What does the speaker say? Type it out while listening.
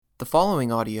The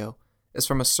following audio is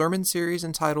from a sermon series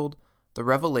entitled The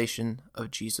Revelation of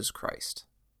Jesus Christ.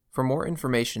 For more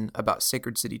information about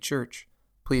Sacred City Church,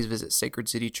 please visit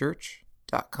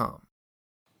sacredcitychurch.com.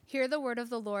 Hear the word of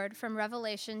the Lord from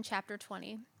Revelation chapter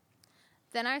 20.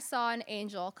 Then I saw an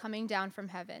angel coming down from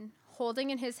heaven, holding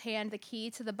in his hand the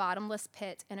key to the bottomless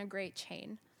pit and a great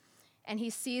chain. And he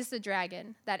seized the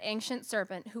dragon, that ancient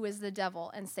serpent who is the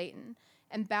devil and Satan,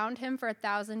 and bound him for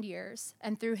 1,000 years,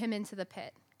 and threw him into the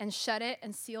pit, and shut it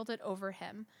and sealed it over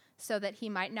him, so that he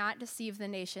might not deceive the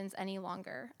nations any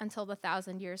longer, until the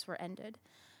 1,000 years were ended.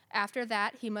 After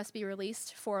that he must be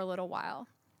released for a little while.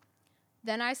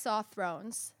 Then I saw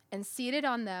thrones, and seated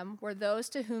on them were those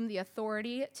to whom the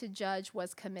authority to judge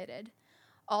was committed.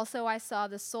 Also I saw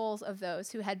the souls of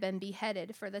those who had been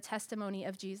beheaded for the testimony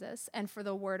of Jesus and for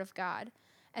the word of God,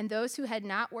 and those who had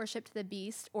not worshipped the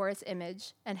beast or its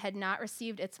image, and had not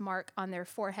received its mark on their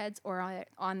foreheads or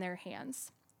on their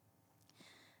hands.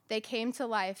 They came to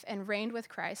life and reigned with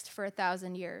Christ for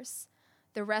 1,000 years.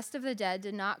 The rest of the dead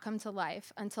did not come to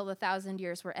life until the 1,000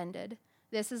 years were ended.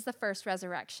 This is the first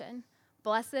resurrection.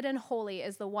 Blessed and holy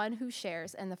is the one who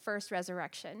shares in the first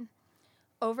resurrection.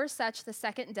 Over such the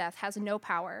second death has no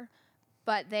power,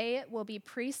 but they will be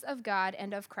priests of God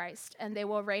and of Christ, and they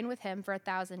will reign with him for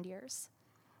 1,000 years.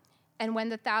 And when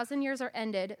the 1,000 years are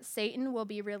ended, Satan will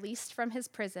be released from his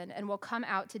prison and will come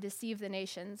out to deceive the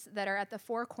nations that are at the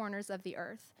four corners of the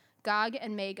earth, Gog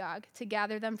and Magog, to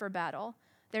gather them for battle.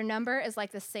 Their number is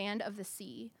like the sand of the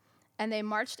sea. And they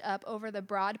marched up over the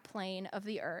broad plain of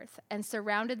the earth and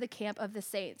surrounded the camp of the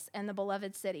saints and the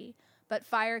beloved city. But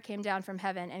fire came down from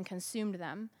heaven and consumed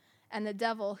them. And the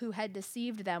devil who had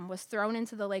deceived them was thrown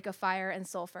into the lake of fire and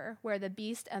sulfur, where the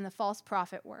beast and the false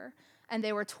prophet were. And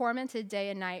they were tormented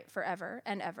day and night forever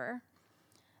and ever.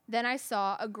 Then I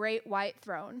saw a great white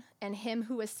throne, and him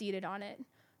who was seated on it.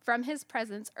 From his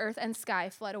presence earth and sky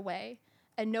fled away,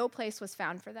 and no place was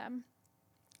found for them.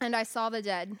 And I saw the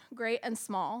dead, great and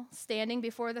small, standing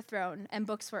before the throne, and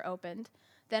books were opened.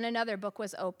 Then another book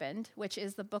was opened, which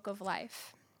is the book of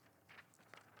life.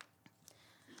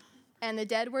 And the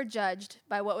dead were judged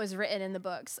by what was written in the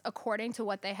books, according to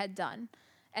what they had done.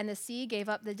 And the sea gave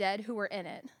up the dead who were in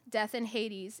it. Death and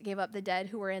Hades gave up the dead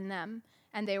who were in them,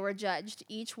 and they were judged,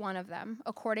 each one of them,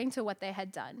 according to what they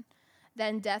had done.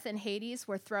 Then death and Hades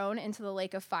were thrown into the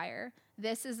lake of fire.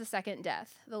 This is the second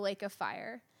death, the lake of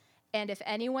fire. And if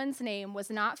anyone's name was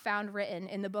not found written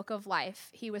in the book of life,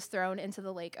 he was thrown into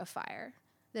the lake of fire.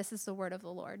 This is the word of the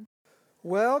Lord.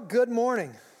 Well, good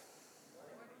morning.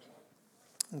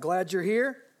 I'm glad you're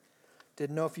here.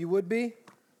 Didn't know if you would be.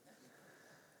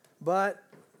 But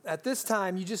at this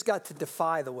time, you just got to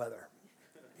defy the weather.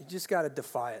 You just got to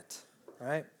defy it,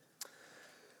 right?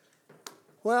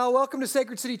 Well, welcome to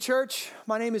Sacred City Church.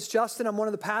 My name is Justin. I'm one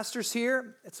of the pastors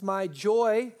here. It's my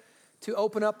joy to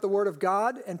open up the Word of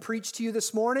God and preach to you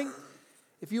this morning.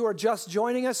 If you are just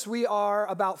joining us, we are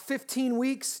about 15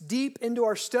 weeks deep into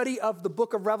our study of the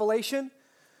book of Revelation.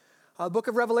 The book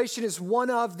of Revelation is one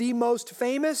of the most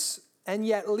famous and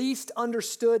yet least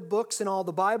understood books in all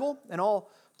the Bible, and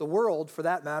all the world for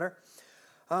that matter.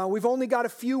 We've only got a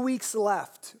few weeks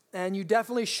left, and you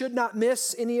definitely should not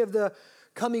miss any of the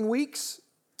coming weeks.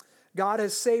 God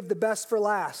has saved the best for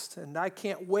last, and I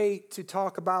can't wait to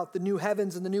talk about the new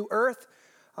heavens and the new earth.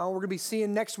 We're going to be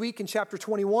seeing next week in chapter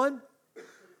 21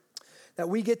 that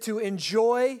we get to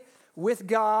enjoy with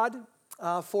God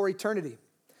for eternity.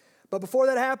 But before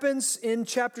that happens, in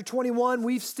chapter 21,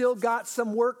 we've still got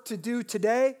some work to do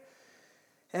today.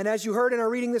 And as you heard in our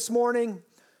reading this morning,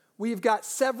 we've got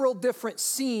several different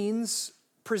scenes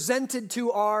presented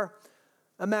to our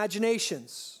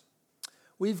imaginations.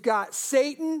 We've got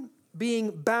Satan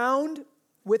being bound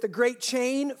with a great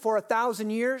chain for 1,000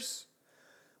 years.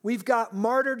 We've got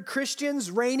martyred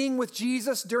Christians reigning with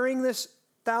Jesus during this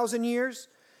 1,000 years.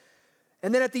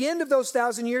 And then at the end of those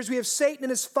 1,000 years, we have Satan and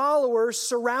his followers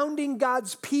surrounding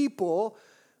God's people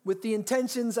with the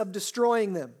intentions of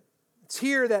destroying them. It's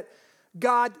here that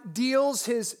God deals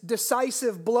his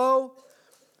decisive blow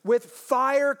with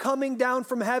fire coming down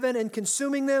from heaven and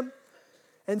consuming them.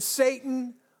 And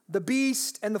Satan, the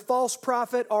beast, and the false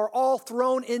prophet are all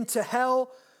thrown into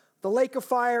hell, the lake of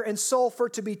fire and sulfur,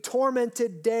 to be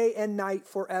tormented day and night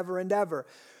forever and ever.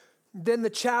 Then the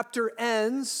chapter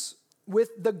ends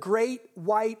with the great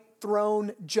white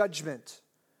throne judgment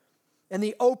and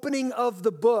the opening of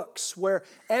the books where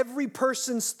every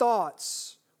person's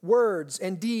thoughts, words,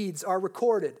 and deeds are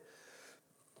recorded.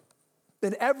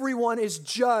 And everyone is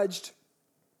judged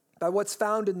by what's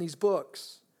found in these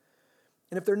books.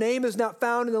 And if their name is not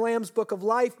found in the Lamb's book of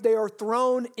life, they are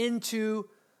thrown into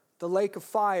the lake of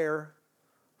fire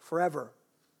forever.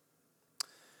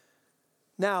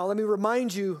 Now, let me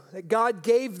remind you that God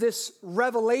gave this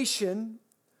revelation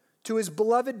to his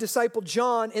beloved disciple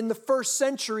John in the first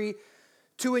century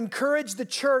to encourage the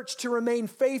church to remain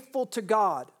faithful to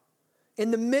God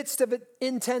in the midst of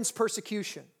intense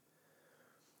persecution.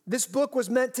 This book was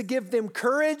meant to give them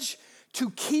courage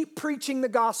to keep preaching the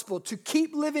gospel, to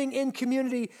keep living in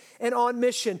community and on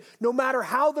mission, no matter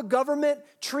how the government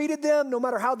treated them, no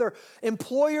matter how their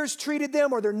employers treated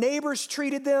them or their neighbors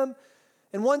treated them.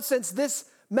 In one sense, this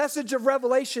message of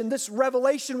revelation, this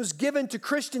revelation was given to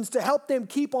Christians to help them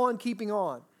keep on keeping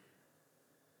on.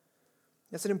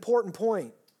 That's an important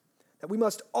point that we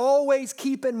must always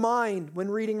keep in mind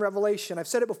when reading Revelation. I've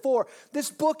said it before.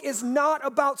 This book is not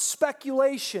about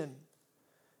speculation.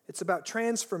 It's about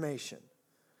transformation.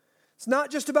 It's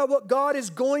not just about what God is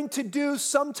going to do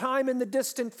sometime in the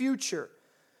distant future.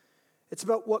 It's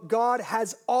about what God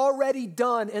has already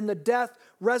done in the death,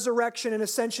 resurrection, and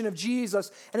ascension of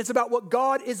Jesus. And it's about what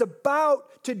God is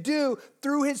about to do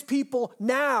through his people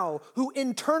now who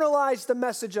internalize the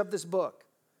message of this book,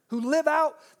 who live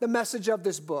out the message of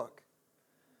this book.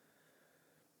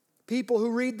 People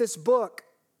who read this book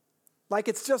like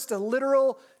it's just a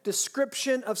literal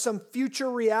description of some future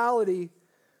reality,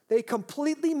 they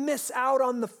completely miss out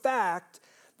on the fact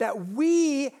that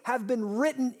we have been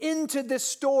written into this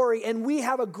story and we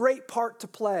have a great part to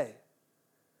play.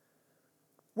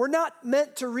 We're not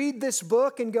meant to read this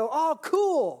book and go, oh,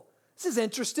 cool, this is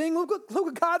interesting. Look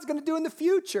what God's going to do in the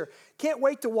future. Can't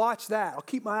wait to watch that. I'll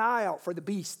keep my eye out for the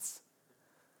beasts.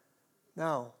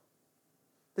 No.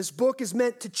 This book is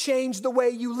meant to change the way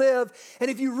you live. And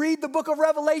if you read the book of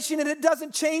Revelation and it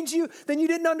doesn't change you, then you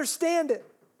didn't understand it.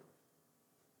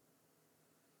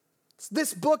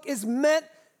 This book is meant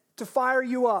to fire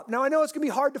you up. Now, I know it's going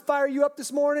to be hard to fire you up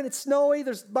this morning. It's snowy.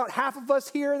 There's about half of us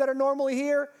here that are normally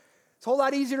here. It's a whole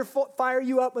lot easier to fire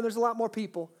you up when there's a lot more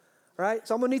people. All right?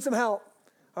 So I'm going to need some help.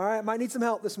 All right? I might need some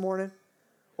help this morning.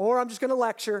 Or I'm just going to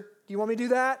lecture. Do you want me to do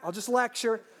that? I'll just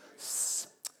lecture.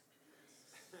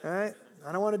 All right?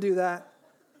 I don't want to do that.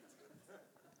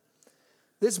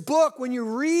 This book, when you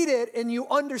read it and you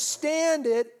understand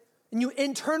it, and you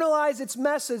internalize its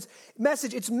message,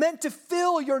 it's meant to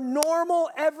fill your normal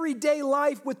everyday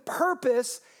life with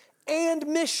purpose and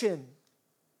mission.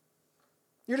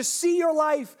 You're to see your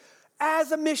life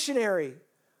as a missionary.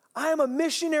 I am a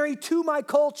missionary to my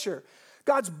culture.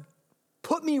 God's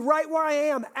put me right where I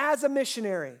am as a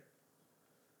missionary.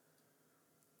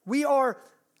 We are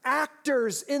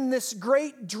actors in this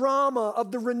great drama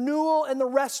of the renewal and the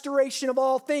restoration of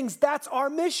all things. That's our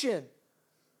mission.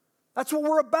 That's what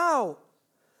we're about.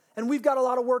 And we've got a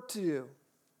lot of work to do.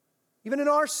 Even in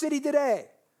our city today,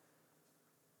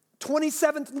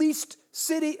 27th least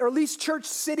city or least church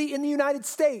city in the United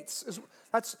States.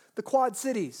 That's the Quad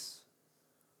Cities.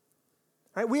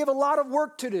 Right? We have a lot of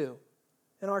work to do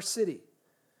in our city.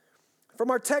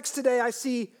 From our text today, I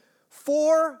see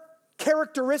 4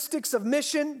 characteristics of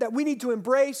mission that we need to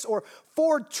embrace, or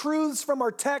 4 truths from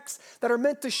our text that are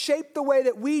meant to shape the way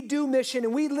that we do mission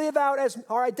and we live out as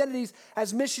our identities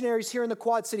as missionaries here in the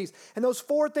Quad Cities. And those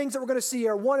 4 things that we're going to see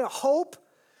are 1, hope,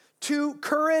 2,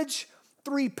 courage,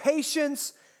 3,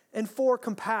 patience, and 4,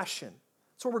 compassion.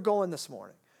 That's where we're going this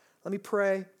morning. Let me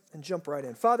pray and jump right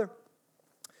in. Father,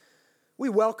 we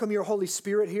welcome your Holy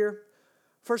Spirit here.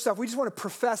 First off, we just want to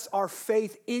profess our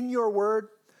faith in your word.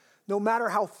 No matter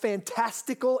how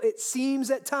fantastical it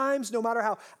seems at times, no matter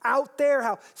how out there,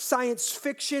 how science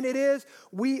fiction it is,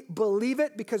 we believe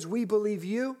it because we believe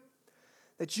you,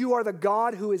 that you are the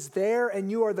God who is there and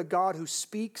you are the God who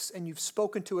speaks and you've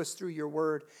spoken to us through your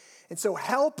word. And so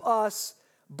help us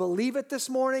believe it this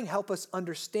morning. Help us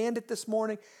understand it this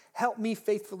morning. Help me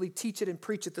faithfully teach it and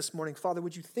preach it this morning. Father,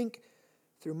 would you think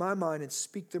through my mind and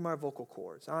speak through my vocal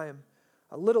cords? I am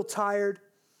a little tired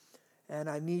and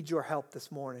I need your help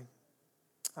this morning.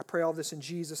 I pray all this in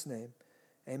Jesus' name.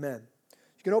 Amen.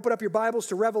 You can open up your Bibles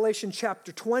to Revelation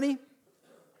chapter 20. I'm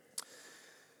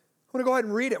going to go ahead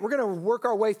and read it. We're going to work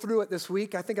our way through it this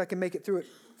week. I think I can make it through it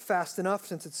fast enough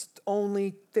since it's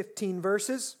only 15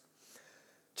 verses.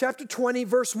 Chapter 20,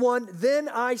 verse 1, then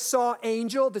I saw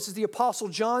angel, this is the Apostle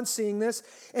John seeing this,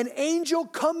 an angel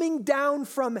coming down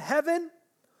from heaven,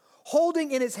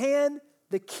 holding in his hand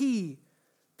the key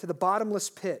to the bottomless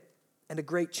pit and a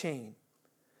great chain.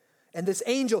 And this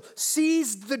angel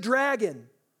seized the dragon,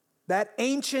 that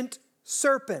ancient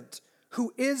serpent,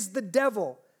 who is the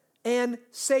devil and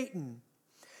Satan,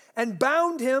 and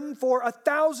bound him for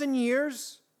 1,000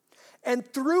 years, and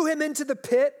threw him into the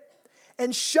pit,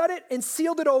 and shut it and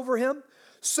sealed it over him,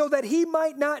 so that he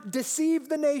might not deceive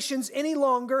the nations any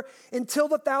longer until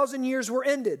the 1,000 years were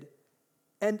ended.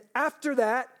 And after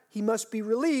that, he must be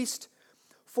released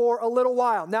for a little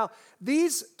while. Now,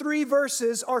 these 3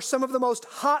 verses are some of the most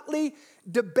hotly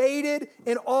debated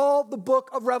in all the book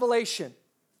of Revelation.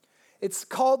 It's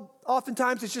called,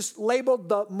 oftentimes it's just labeled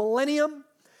the millennium,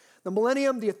 the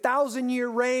 1,000-year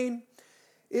reign.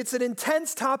 It's an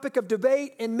intense topic of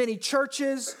debate in many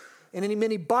churches and in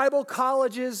many Bible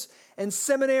colleges and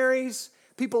seminaries.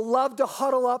 People love to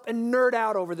huddle up and nerd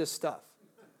out over this stuff,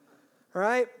 all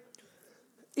right?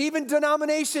 Even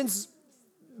denominations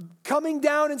coming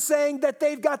down and saying that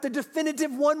they've got the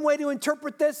definitive one way to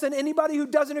interpret this, and anybody who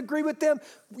doesn't agree with them,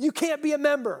 you can't be a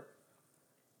member.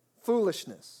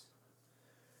 Foolishness.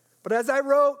 But as I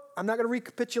wrote, I'm not going to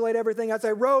recapitulate everything, as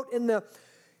I wrote in the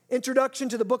introduction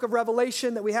to the book of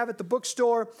Revelation that we have at the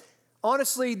bookstore,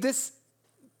 honestly, this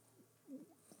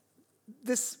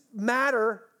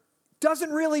matter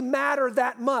doesn't really matter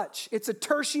that much. It's a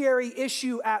tertiary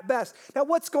issue at best. Now,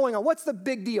 what's going on? What's the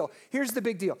big deal? Here's the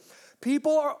big deal.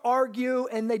 People argue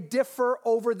and they differ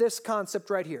over this concept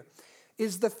right here.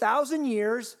 Is the 1,000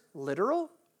 years literal?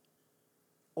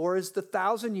 Or is the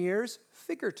 1,000 years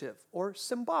figurative or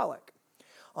symbolic?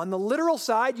 On the literal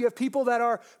side, you have people that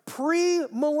are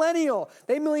pre-millennial.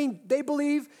 They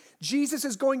believe Jesus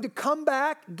is going to come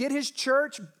back, get his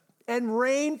church, and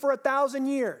reign for 1,000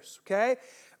 years, okay?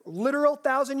 Literal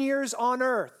 1,000 years on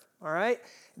earth, all right?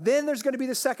 Then there's going to be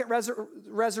the second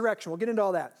resurrection. We'll get into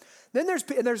all that. Then there's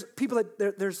people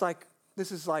that, there's like,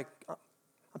 this is like,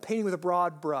 I'm painting with a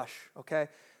broad brush, okay?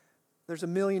 There's a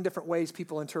million different ways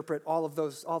people interpret all of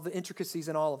those, all the intricacies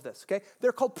in all of this, okay?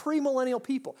 They're called premillennial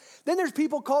people. Then there's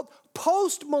people called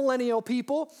postmillennial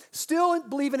people, still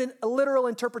believing in a literal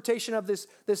interpretation of this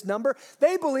number.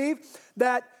 They believe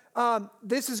that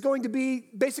this is going to be,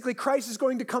 basically Christ is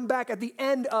going to come back at the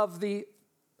end of the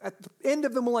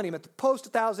millennium, at the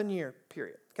post 1,000-year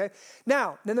period, okay?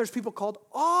 Now, then there's people called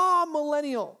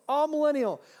amillennial.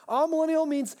 Amillennial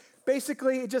means,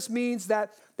 basically, it just means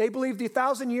that they believe the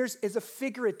 1,000 years is a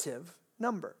figurative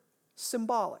number,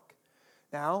 symbolic.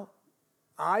 Now,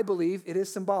 I believe it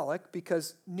is symbolic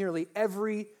because nearly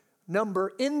every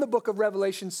number in the book of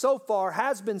Revelation so far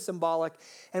has been symbolic,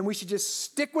 and we should just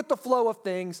stick with the flow of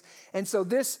things. And so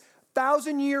this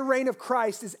 1,000-year reign of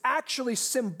Christ is actually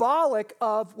symbolic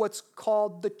of what's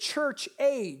called the church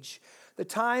age, the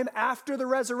time after the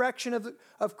resurrection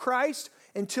of Christ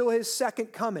until his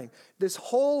second coming. This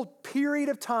whole period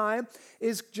of time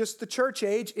is just the church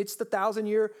age. It's the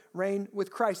 1,000-year reign with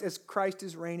Christ as Christ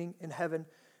is reigning in heaven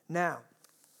now.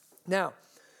 Now,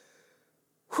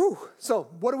 so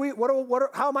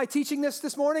how am I teaching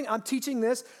this morning? I'm teaching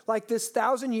this like this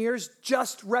 1,000 years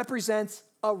just represents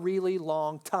a really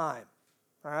long time,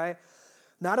 all right?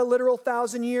 Not a literal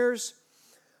 1,000 years.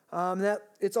 That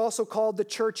it's also called the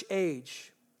church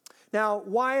age. Now,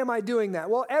 why am I doing that?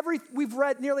 Well, we've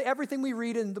read nearly everything we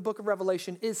read in the book of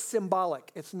Revelation is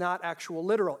symbolic. It's not actual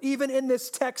literal. Even in this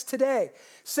text today,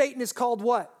 Satan is called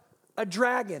what? A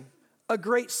dragon, a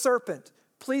great serpent.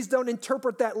 Please don't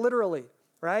interpret that literally,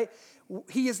 right?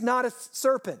 He is not a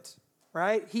serpent,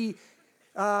 right? He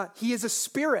is a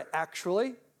spirit,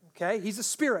 actually, okay? He's a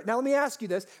spirit. Now, let me ask you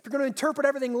this. If you're going to interpret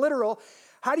everything literal,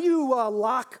 how do you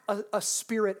lock a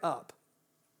spirit up?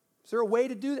 Is there a way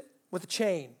to do that? With a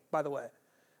chain, by the way.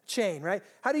 Chain, right?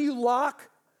 How do you lock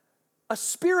a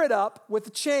spirit up with a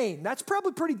chain? That's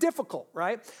probably pretty difficult,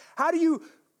 right? How do you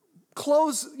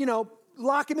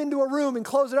lock him into a room and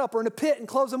close it up, or in a pit and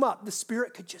close him up? The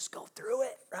spirit could just go through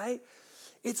it, right?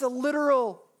 It's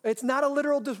not a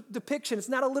literal depiction. It's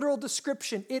not a literal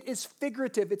description. It is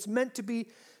figurative. It's meant to be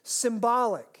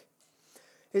symbolic.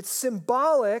 It's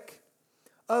symbolic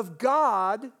of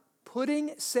God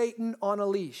putting Satan on a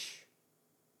leash,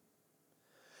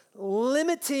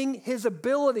 limiting his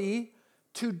ability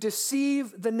to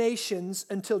deceive the nations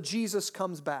until Jesus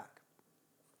comes back.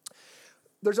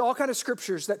 There's all kinds of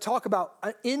scriptures that talk about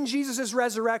in Jesus'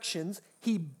 resurrections,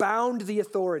 he bound the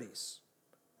authorities,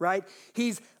 right?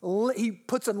 He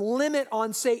puts a limit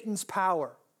on Satan's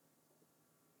power,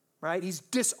 right? He's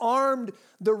disarmed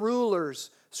the rulers,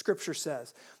 Scripture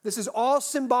says. This is all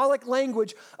symbolic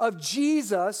language of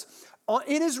Jesus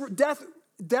in his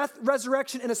death,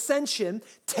 resurrection, and ascension,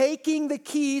 taking the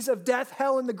keys of death,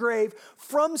 hell, and the grave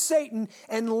from Satan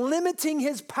and limiting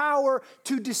his power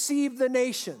to deceive the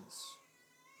nations.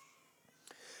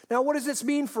 Now, what does this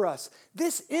mean for us?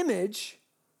 This image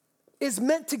is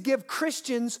meant to give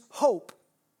Christians hope,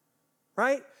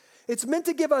 right? It's meant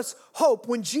to give us hope.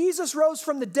 When Jesus rose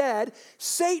from the dead,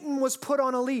 Satan was put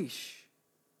on a leash.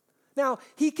 Now,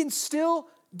 he can still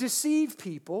deceive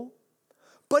people,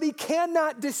 but he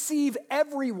cannot deceive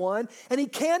everyone, and he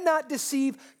cannot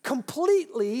deceive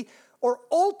completely or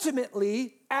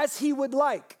ultimately as he would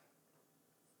like.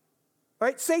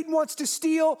 right? Satan wants to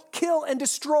steal, kill, and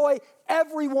destroy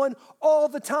everyone all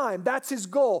the time. That's his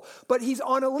goal. But he's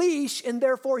on a leash, and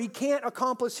therefore he can't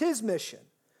accomplish his mission.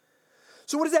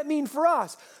 So what does that mean for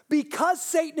us? Because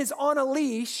Satan is on a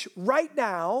leash right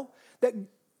now,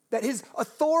 that his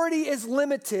authority is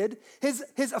limited, his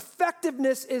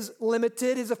effectiveness is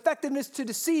limited, his effectiveness to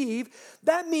deceive,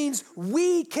 that means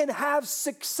we can have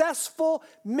successful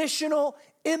missional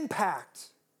impact.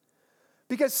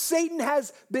 Because Satan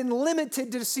has been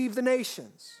limited to deceive the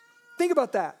nations. Think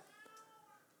about that.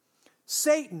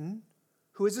 Satan,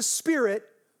 who is a spirit,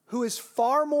 who is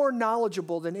far more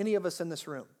knowledgeable than any of us in this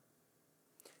room.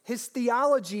 His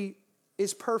theology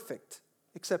is perfect,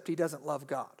 except he doesn't love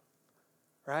God,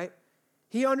 right?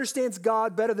 He understands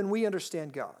God better than we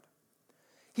understand God.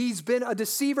 He's been a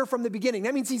deceiver from the beginning.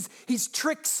 That means he's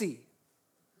tricksy,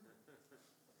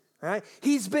 right?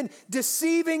 He's been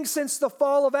deceiving since the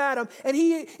fall of Adam, and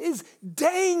he is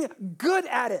dang good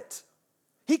at it.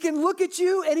 He can look at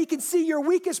you and he can see your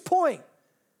weakest point.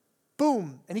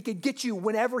 Boom, and he can get you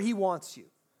whenever he wants you.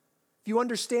 If you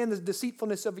understand the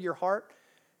deceitfulness of your heart,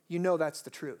 you know that's the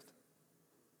truth.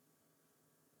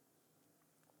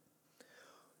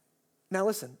 Now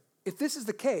listen, if this is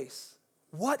the case,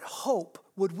 what hope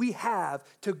would we have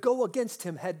to go against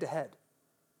him head to head?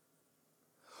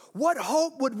 What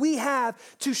hope would we have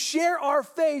to share our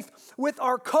faith with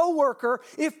our coworker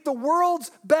if the world's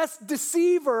best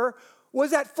deceiver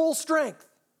was at full strength?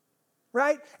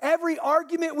 Right? Every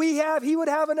argument we have, he would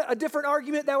have a different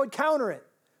argument that would counter it.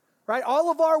 Right?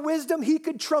 All of our wisdom, he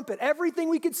could trump it. Everything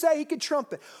we could say, he could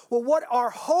trump it. Well, what our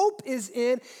hope is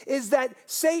in is that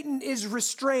Satan is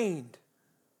restrained.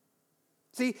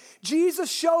 See,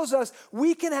 Jesus shows us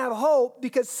we can have hope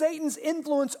because Satan's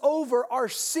influence over our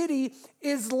city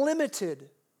is limited.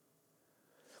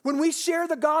 When we share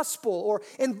the gospel or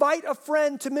invite a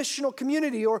friend to missional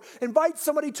community or invite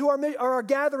somebody to our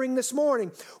gathering this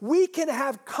morning, we can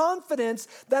have confidence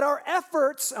that our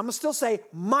efforts, I'm going to still say,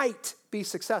 might be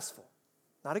successful.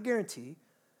 Not a guarantee.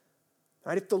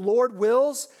 Right? If the Lord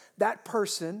wills, that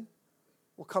person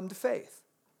will come to faith.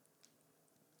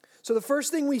 So the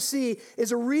first thing we see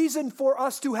is a reason for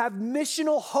us to have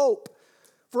missional hope,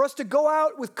 for us to go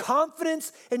out with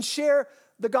confidence and share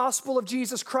the gospel of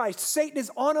Jesus Christ. Satan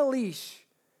is on a leash.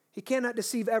 He cannot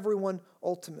deceive everyone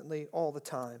ultimately all the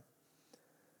time.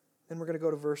 Then we're going to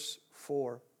go to verse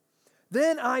 4.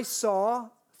 Then I saw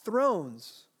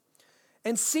thrones,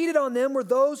 and seated on them were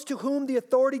those to whom the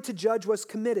authority to judge was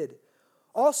committed.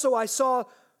 Also I saw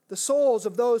the souls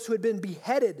of those who had been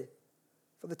beheaded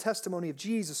for the testimony of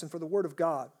Jesus and for the word of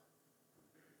God.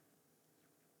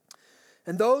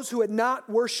 And those who had not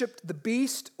worshipped the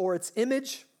beast or its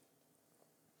image,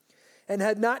 and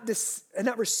had not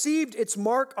received its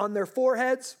mark on their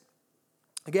foreheads.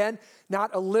 Again, not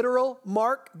a literal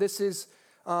mark. This is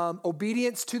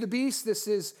obedience to the beast. This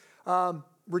is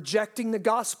rejecting the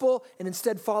gospel and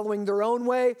instead following their own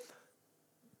way.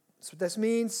 That's what this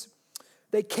means.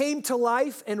 They came to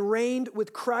life and reigned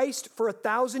with Christ for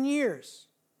 1,000 years.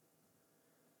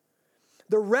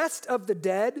 The rest of the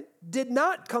dead did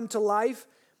not come to life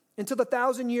until the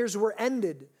 1,000 years were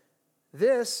ended.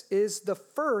 This is the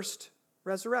first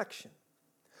resurrection.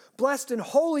 Blessed and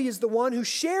holy is the one who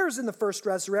shares in the first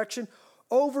resurrection.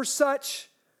 Over such,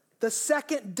 the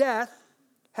second death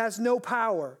has no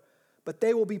power, but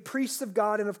they will be priests of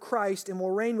God and of Christ and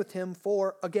will reign with him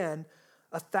for, again,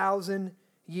 1,000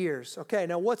 years. Okay,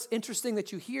 now what's interesting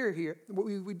that you hear here, what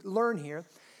we learn here,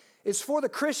 is for the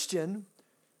Christian,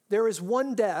 there is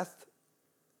one death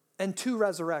and two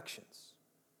resurrections.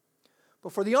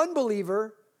 But for the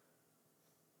unbeliever,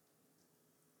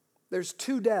 there's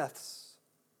two deaths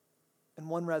and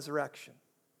one resurrection.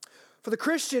 For the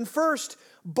Christian, first,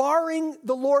 barring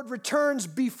the Lord returns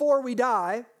before we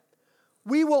die,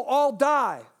 we will all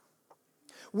die.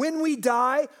 When we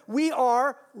die, we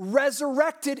are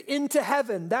resurrected into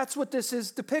heaven. That's what this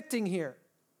is depicting here.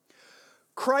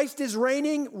 Christ is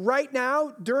reigning right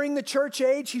now during the church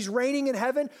age. He's reigning in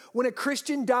heaven. When a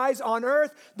Christian dies on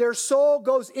earth, their soul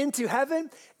goes into heaven.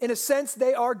 In a sense,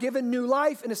 they are given new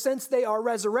life. In a sense, they are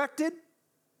resurrected.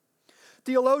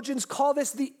 Theologians call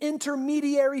this the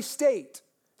intermediary state.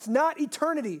 It's not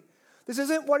eternity. This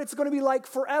isn't what it's going to be like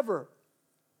forever.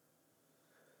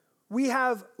 We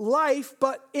have life,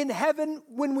 but in heaven,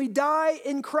 when we die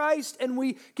in Christ and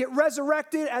we get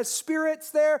resurrected as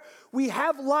spirits there, we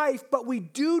have life, but we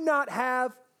do not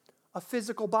have a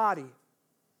physical body.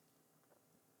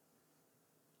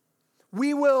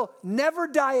 We will never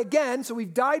die again. So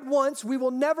we've died once. We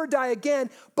will never die again,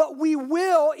 but we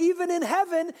will, even in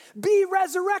heaven, be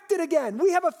resurrected again.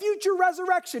 We have a future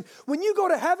resurrection. When you go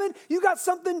to heaven, you got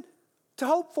something to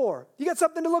hope for. You got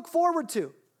something to look forward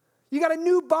to. You got a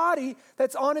new body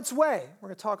that's on its way. We're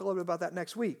going to talk a little bit about that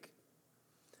next week.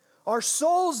 Our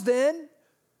souls then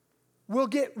will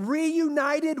get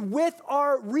reunited with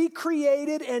our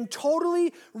recreated and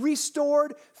totally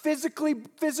restored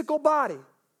physical body.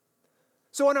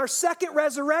 So in our second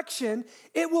resurrection,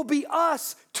 it will be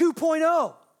us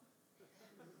 2.0.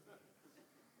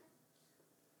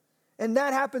 And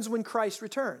that happens when Christ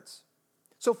returns.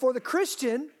 So for the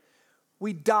Christian,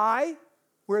 we die,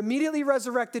 we're immediately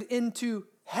resurrected into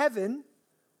heaven,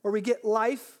 where we get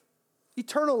life,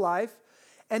 eternal life,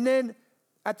 and then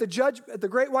at the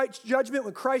great white judgment,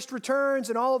 when Christ returns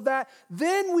and all of that,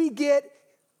 then we get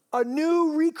a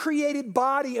new recreated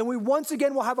body, and we once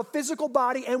again will have a physical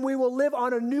body, and we will live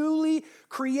on a newly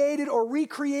created or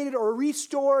recreated or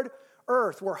restored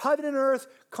earth, where heaven and earth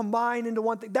combine into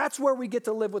one thing. That's where we get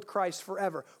to live with Christ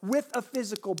forever, with a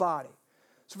physical body.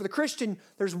 So for the Christian,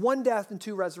 there's one death and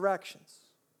two resurrections.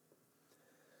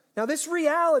 Now this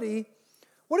reality,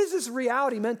 what is this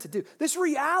reality meant to do? This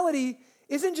reality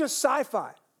isn't just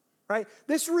sci-fi, right?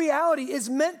 This reality is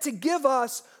meant to give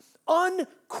us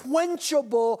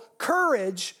unquenchable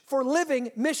courage for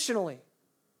living missionally.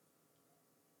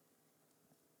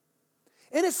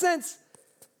 In a sense,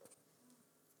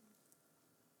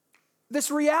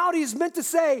 this reality is meant to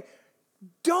say,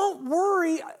 don't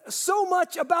worry so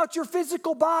much about your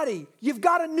physical body. You've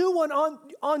got a new one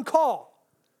on call,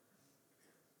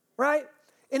 right?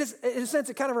 In a sense,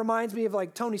 it kind of reminds me of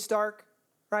like Tony Stark,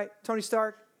 right? Tony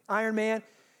Stark, Iron Man.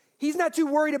 He's not too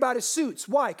worried about his suits.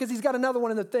 Why? Because he's got another one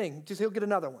in the thing. Just he'll get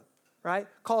another one, right?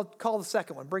 Call the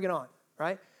second one. Bring it on,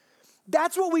 right?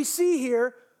 That's what we see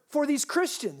here for these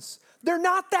Christians. They're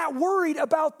not that worried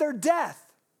about their death.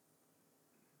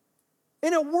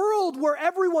 In a world where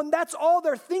everyone, that's all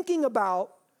they're thinking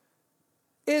about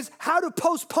is how to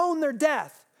postpone their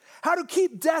death, how to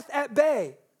keep death at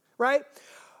bay, right?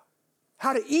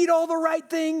 How to eat all the right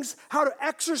things, how to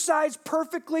exercise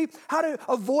perfectly, how to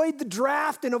avoid the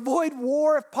draft and avoid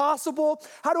war if possible,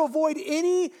 how to avoid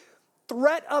any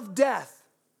threat of death.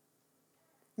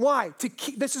 Why?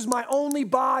 This is my only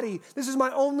body. This is my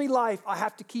only life. I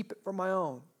have to keep it for my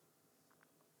own.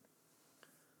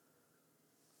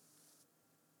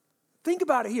 Think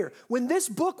about it here. When this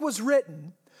book was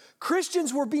written,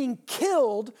 Christians were being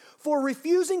killed for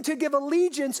refusing to give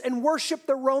allegiance and worship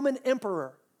the Roman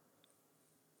emperor.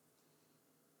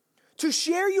 To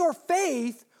share your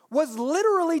faith was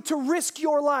literally to risk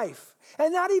your life.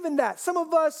 And not even that. Some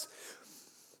of us,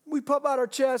 we puff out our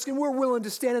chest and we're willing to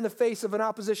stand in the face of an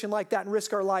opposition like that and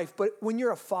risk our life. But when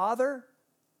you're a father,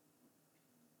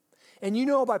 and you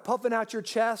know by puffing out your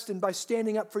chest and by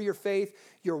standing up for your faith,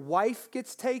 your wife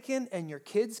gets taken and your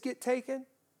kids get taken.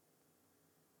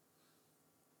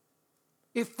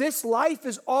 If this life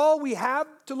is all we have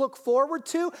to look forward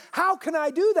to, how can I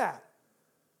do that?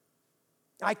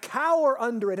 I cower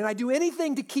under it and I do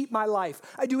anything to keep my life.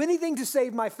 I do anything to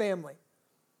save my family.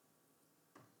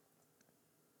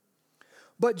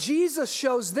 But Jesus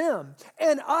shows them,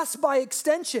 and us by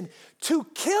extension, to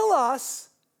kill us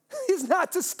is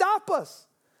not to stop us.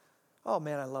 Oh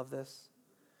man, I love this.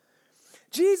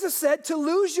 Jesus said to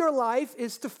lose your life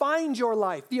is to find your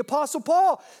life. The Apostle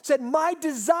Paul said, my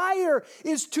desire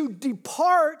is to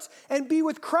depart and be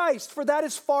with Christ, for that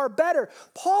is far better.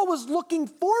 Paul was looking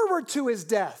forward to his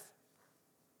death.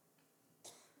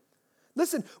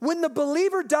 Listen, when the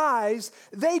believer dies,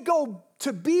 they go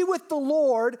to be with the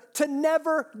Lord to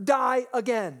never die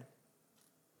again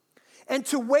and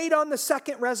to wait on the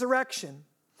second resurrection.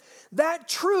 That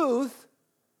truth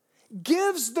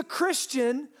gives the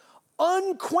Christian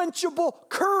unquenchable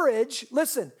courage,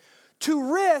 listen,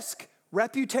 to risk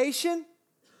reputation,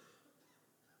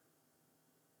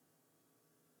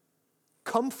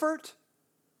 comfort,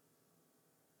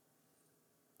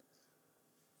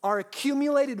 our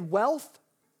accumulated wealth,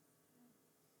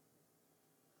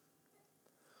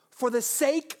 for the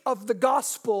sake of the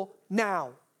gospel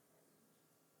now.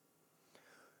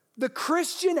 The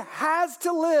Christian has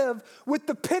to live with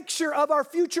the picture of our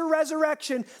future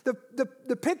resurrection,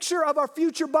 the picture of our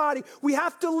future body. We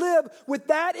have to live with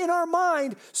that in our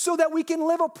mind so that we can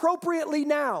live appropriately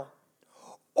now.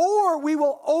 Or we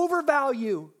will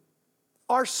overvalue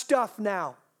our stuff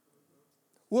now.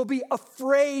 We'll be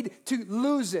afraid to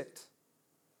lose it.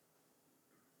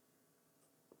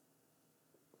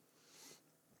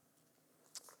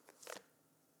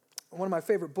 One of my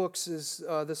favorite books is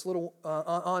this little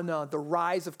on the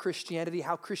rise of Christianity,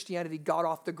 how Christianity got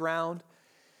off the ground.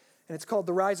 And it's called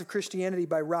The Rise of Christianity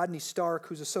by Rodney Stark,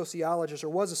 who's a sociologist or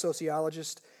was a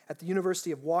sociologist at the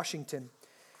University of Washington.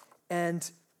 And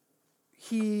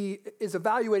he is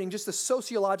evaluating just the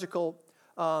sociological,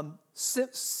 kind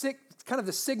of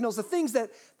the signals, the things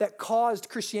that caused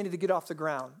Christianity to get off the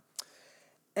ground.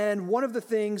 And one of the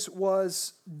things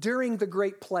was during the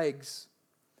Great Plagues,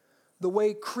 the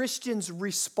way Christians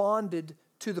responded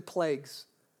to the plagues.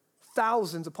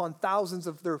 Thousands upon thousands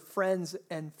of their friends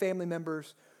and family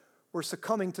members were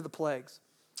succumbing to the plagues.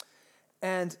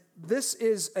 And this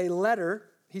is a letter,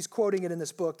 he's quoting it in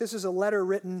this book. This is a letter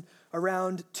written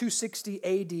around 260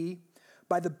 AD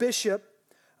by the bishop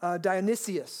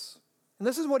Dionysius. And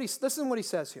this is what he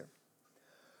says here.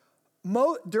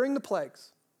 During the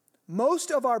plagues,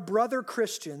 most of our brother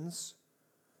Christians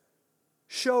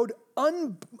showed,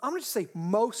 I'm going to say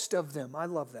most of them, I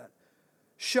love that,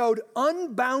 showed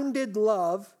unbounded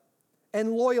love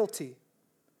and loyalty,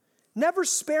 never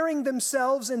sparing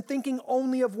themselves and thinking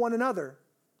only of one another.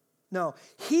 No,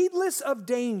 heedless of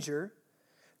danger,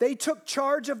 they took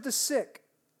charge of the sick,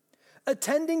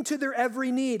 attending to their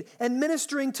every need and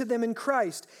ministering to them in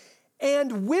Christ,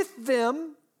 and with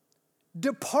them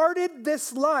departed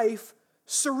this life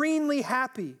serenely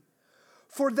happy,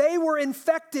 for they were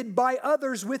infected by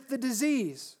others with the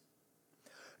disease,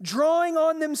 drawing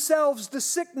on themselves the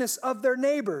sickness of their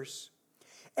neighbors,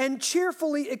 and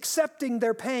cheerfully accepting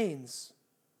their pains.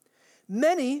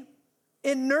 Many,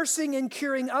 in nursing and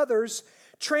curing others,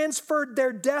 transferred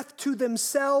their death to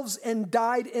themselves and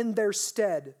died in their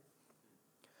stead.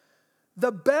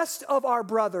 The best of our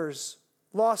brothers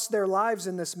lost their lives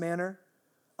in this manner.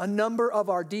 A number of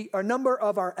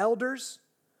our elders,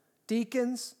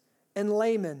 deacons, and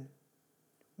laymen,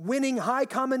 winning high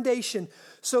commendation,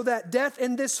 so that death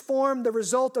in this form, the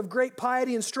result of great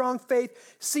piety and strong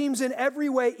faith, seems in every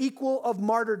way equal of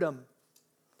martyrdom.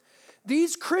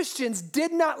 These Christians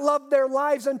did not love their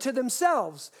lives unto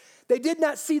themselves. They did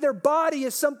not see their body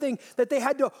as something that they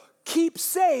had to keep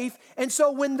safe. And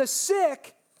so when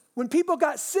people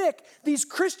got sick, these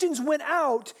Christians went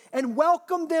out and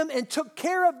welcomed them and took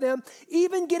care of them,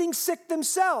 even getting sick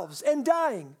themselves and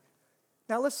dying.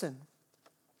 Now listen,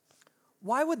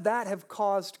 why would that have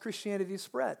caused Christianity to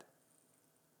spread?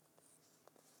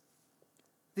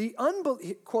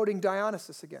 Quoting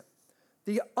Dionysius again,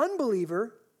 the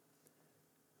unbeliever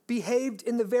behaved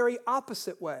in the very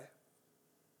opposite way.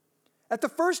 At the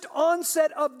first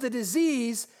onset of the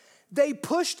disease, they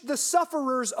pushed the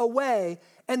sufferers away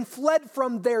and fled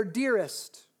from their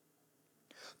dearest,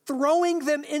 throwing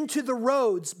them into the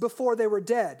roads before they were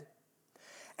dead,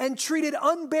 and treated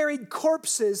unburied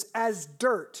corpses as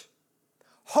dirt,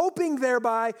 hoping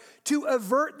thereby to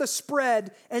avert the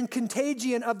spread and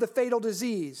contagion of the fatal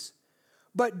disease.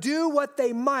 But do what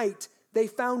they might, they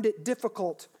found it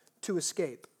difficult to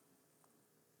escape.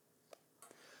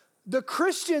 The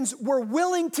Christians were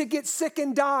willing to get sick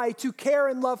and die to care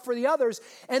and love for the others,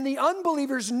 and the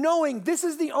unbelievers, knowing this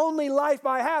is the only life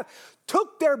I have,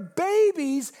 took their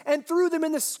babies and threw them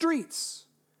in the streets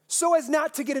so as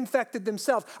not to get infected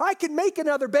themselves. I can make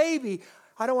another baby.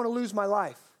 I don't want to lose my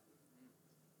life.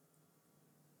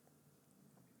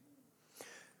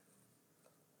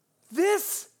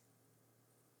 This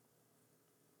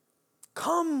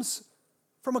comes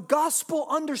from a gospel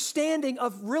understanding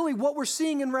of really what we're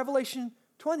seeing in Revelation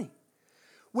 20.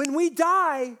 When we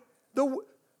die,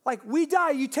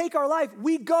 you take our life,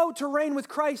 we go to reign with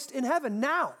Christ in heaven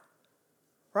now,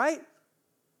 right?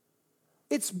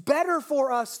 It's better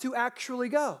for us to actually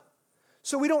go.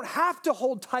 So we don't have to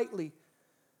hold tightly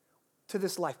to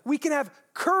this life. We can have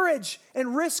courage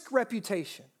and risk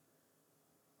reputation,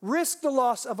 risk the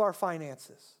loss of our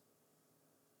finances.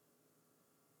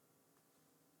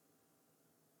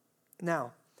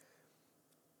 Now,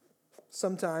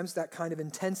 sometimes that kind of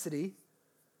intensity,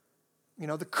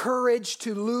 the courage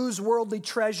to lose worldly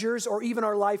treasures or even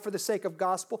our life for the sake of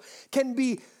gospel can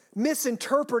be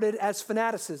misinterpreted as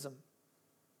fanaticism.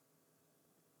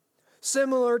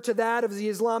 Similar to that of the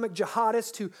Islamic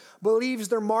jihadist who believes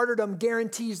their martyrdom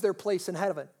guarantees their place in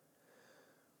heaven.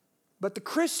 But the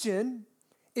Christian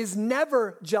is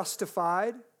never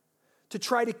justified to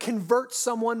try to convert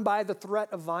someone by the threat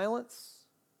of violence.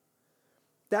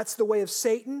 That's the way of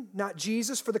Satan, not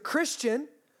Jesus. For the Christian,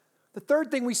 the third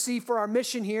thing we see for our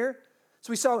mission here, so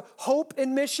we saw hope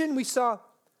in mission, we saw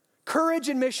courage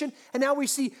in mission, and now we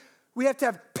see we have to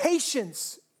have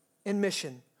patience in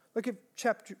mission. Look at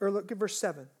verse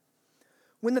 7.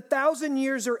 When the 1,000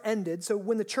 years are ended, so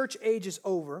when the church age is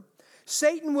over,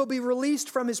 Satan will be released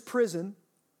from his prison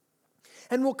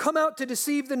and will come out to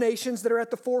deceive the nations that are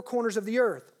at the four corners of the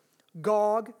earth,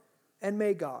 Gog and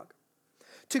Magog,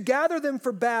 to gather them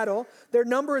for battle. Their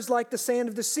number is like the sand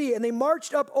of the sea. And they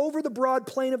marched up over the broad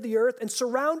plain of the earth and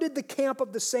surrounded the camp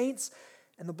of the saints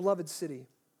and the beloved city.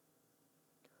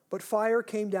 but fire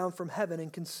came down from heaven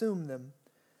and consumed them.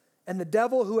 And the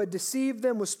devil who had deceived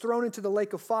them was thrown into the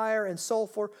lake of fire and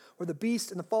sulfur, where the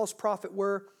beast and the false prophet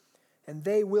were, and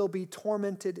they will be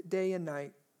tormented day and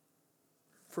night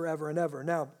forever and ever.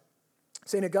 Now,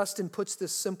 St. Augustine puts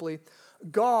this simply: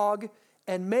 Gog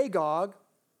and Magog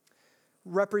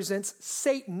represents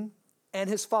Satan and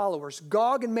his followers.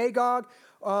 Gog and Magog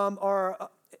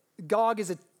Gog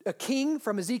is a king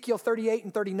from Ezekiel 38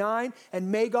 and 39,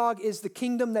 and Magog is the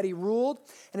kingdom that he ruled,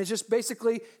 and it's just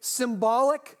basically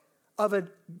symbolic of an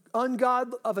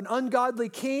ungodly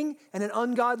king and an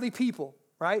ungodly people,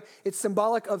 right? It's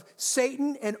symbolic of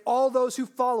Satan and all those who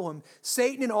follow him,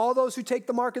 Satan and all those who take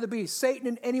the mark of the beast, Satan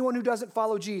and anyone who doesn't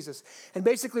follow Jesus. And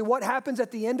basically what happens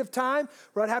at the end of time,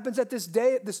 what happens at this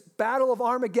day, this battle of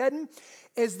Armageddon,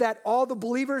 is that all the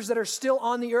believers that are still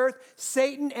on the earth,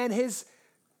 Satan and his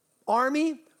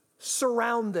army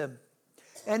surround them.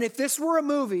 And if this were a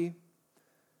movie,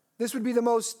 this would be the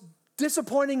most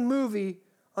disappointing movie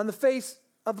on the face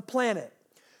of the planet.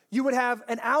 You would have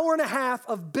an hour and a half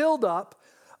of buildup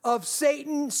of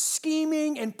Satan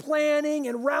scheming and planning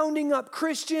and rounding up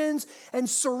Christians and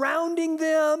surrounding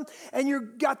them. And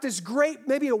you've got this great,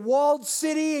 maybe a walled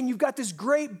city, and you've got this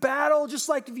great battle, just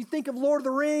like if you think of Lord of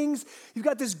the Rings, you've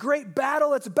got this great battle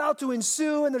that's about to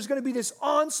ensue, and there's going to be this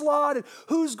onslaught, and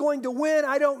who's going to win?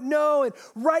 I don't know. And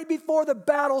right before the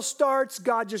battle starts,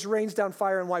 God just rains down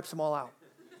fire and wipes them all out.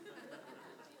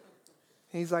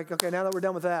 He's like, okay, now that we're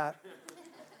done with that,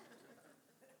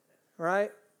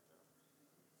 right?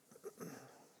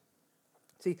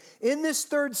 See, in this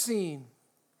third scene,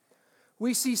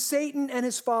 we see Satan and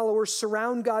his followers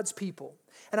surround God's people.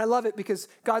 And I love it because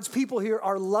God's people here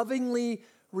are lovingly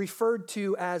referred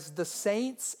to as the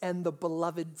saints and the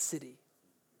beloved city.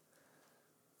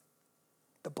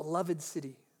 The beloved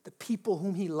city, the people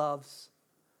whom he loves.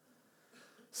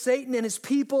 Satan and his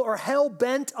people are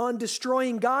hell-bent on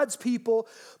destroying God's people,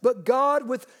 but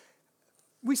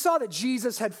we saw that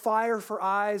Jesus had fire for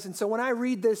eyes, and so when I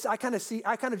read this, I kind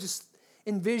of just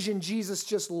envision Jesus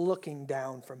just looking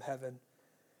down from heaven.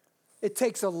 It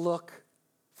takes a look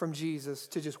from Jesus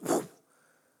to just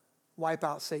wipe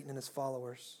out Satan and his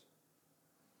followers.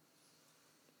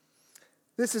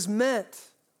 This is meant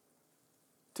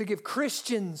to give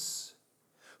Christians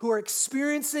who are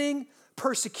experiencing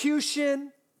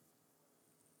persecution.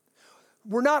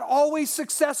 We're not always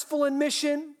successful in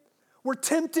mission. We're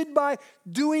tempted by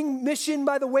doing mission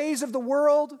by the ways of the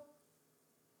world.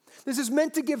 This is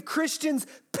meant to give Christians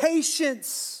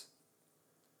patience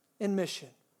in mission.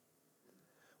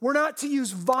 We're not to use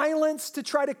violence to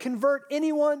try to convert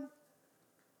anyone.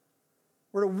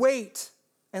 We're to wait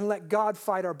and let God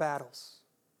fight our battles.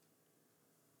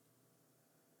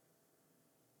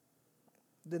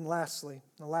 Then lastly,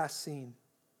 the last scene.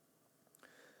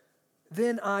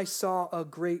 Then I saw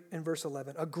in verse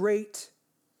 11, a great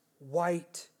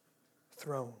white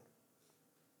throne,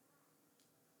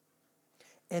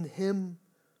 and him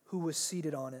who was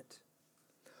seated on it.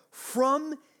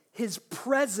 From his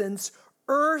presence,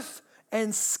 earth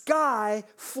and sky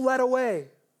fled away.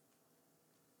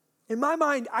 In my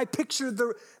mind, I picture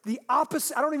the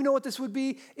opposite. I don't even know what this would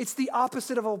be. It's the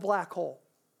opposite of a black hole.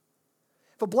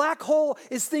 If a black hole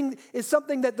is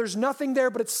something that there's nothing there,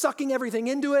 but it's sucking everything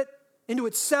into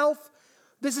itself,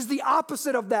 this is the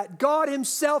opposite of that. God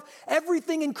himself,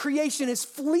 everything in creation is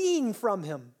fleeing from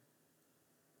him.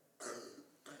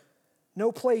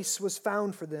 No place was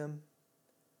found for them.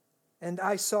 And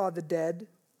I saw the dead,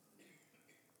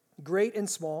 great and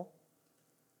small.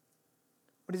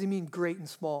 What does he mean, great and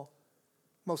small?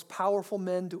 Most powerful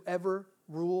men to ever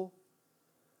rule,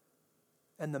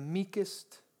 and the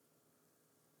meekest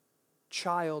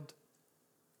child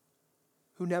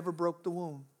who never broke the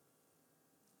womb.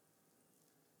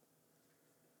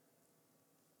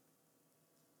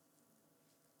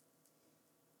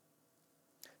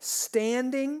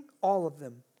 Standing, all of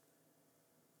them.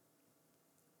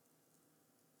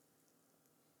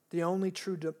 The only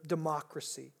true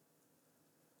democracy.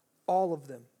 All of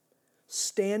them.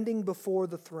 Standing before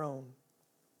the throne.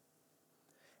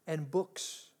 And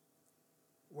books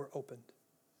were opened.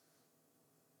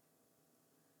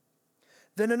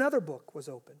 Then another book was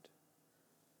opened,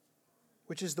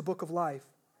 which is the book of life.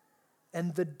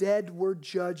 And the dead were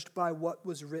judged by what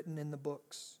was written in the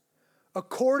books,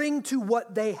 according to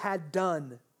what they had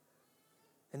done.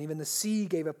 And even the sea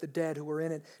gave up the dead who were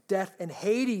in it. Death and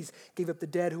Hades gave up the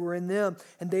dead who were in them.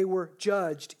 And they were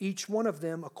judged, each one of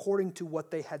them, according to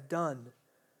what they had done.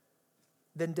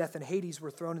 Then death and Hades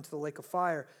were thrown into the lake of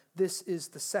fire. This is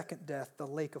the second death, the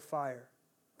lake of fire.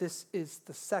 This is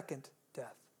the second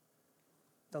death,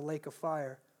 the lake of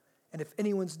fire. And if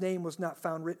anyone's name was not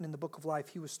found written in the book of life,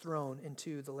 he was thrown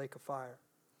into the lake of fire.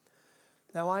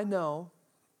 Now I know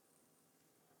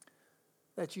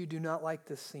that you do not like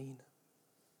this scene.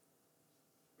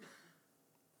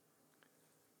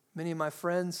 Many of my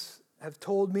friends have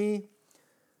told me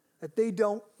that they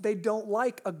don't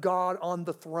like a God on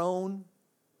the throne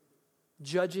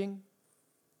judging.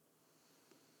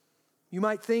 You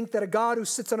might think that a God who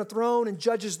sits on a throne and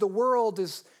judges the world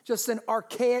is just an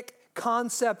archaic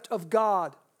concept of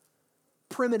God,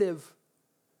 primitive.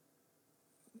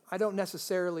 I don't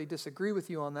necessarily disagree with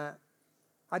you on that.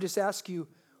 I just ask you,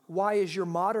 why is your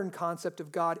modern concept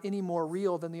of God any more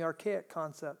real than the archaic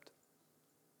concept?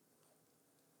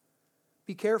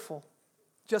 Be careful.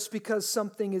 Just because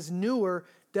something is newer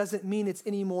doesn't mean it's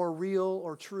any more real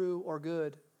or true or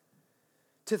good.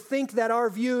 To think that our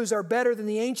views are better than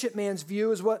the ancient man's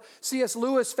view is what C.S.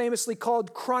 Lewis famously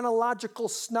called chronological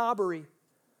snobbery.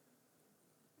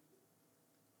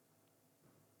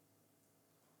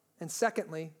 And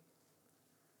secondly,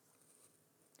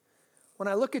 when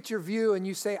I look at your view and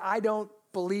you say, I don't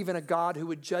believe in a God who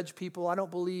would judge people, I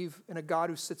don't believe in a God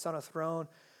who sits on a throne,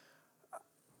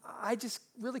 I just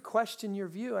really question your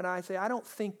view. And I say, I don't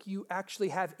think you actually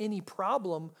have any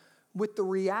problem with the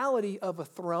reality of a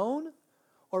throne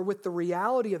or with the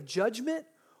reality of judgment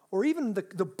or even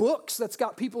the books that's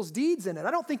got people's deeds in it.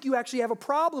 I don't think you actually have a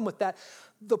problem with that.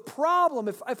 The problem,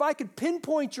 if I could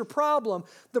pinpoint your problem,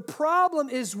 the problem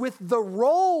is with the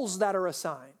roles that are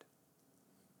assigned.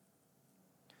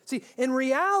 See, in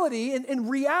reality,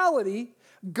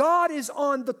 God is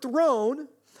on the throne,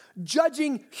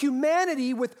 judging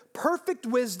humanity with perfect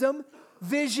wisdom,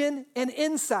 vision, and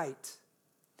insight.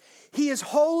 He is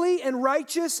holy and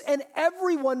righteous, and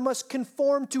everyone must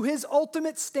conform to his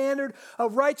ultimate standard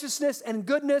of righteousness and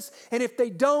goodness. And if they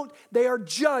don't, they are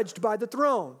judged by the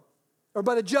throne, or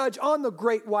by the judge on the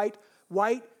great white,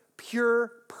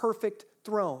 pure, perfect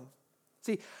throne.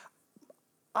 See,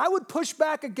 I would push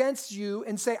back against you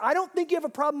and say, I don't think you have a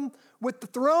problem with the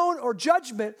throne or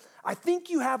judgment. I think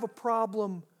you have a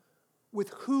problem with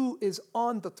who is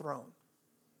on the throne.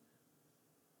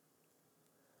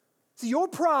 See, your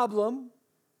problem,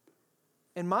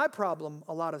 and my problem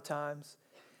a lot of times,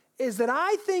 is that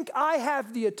I think I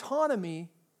have the autonomy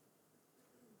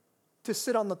to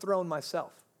sit on the throne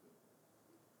myself.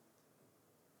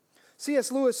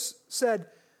 C.S. Lewis said,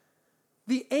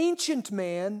 the ancient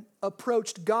man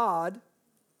approached God,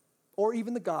 or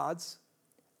even the gods,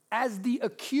 as the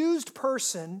accused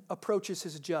person approaches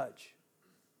his judge.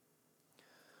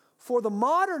 For the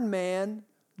modern man,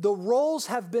 the roles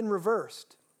have been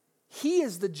reversed. He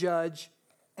is the judge,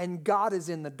 and God is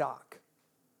in the dock.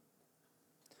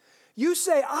 You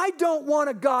say, I don't want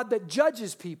a God that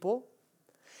judges people,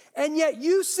 and yet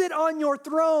you sit on your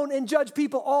throne and judge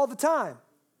people all the time.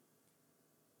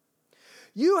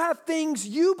 You have things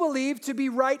you believe to be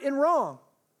right and wrong,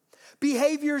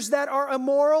 behaviors that are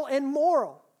immoral and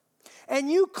moral, and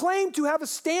you claim to have a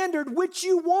standard which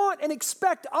you want and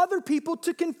expect other people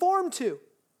to conform to,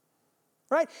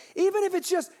 right? Even if it's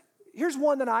just, here's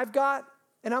one that I've got,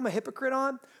 and I'm a hypocrite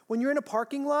on. When you're in a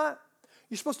parking lot,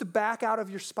 you're supposed to back out of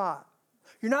your spot.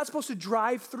 You're not supposed to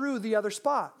drive through the other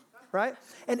spot, right?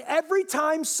 And every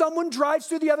time someone drives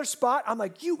through the other spot, I'm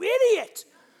like, you idiot!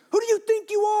 Who do you think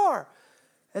you are?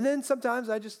 And then sometimes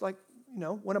I just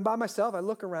when I'm by myself, I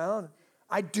look around.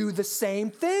 I do the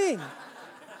same thing.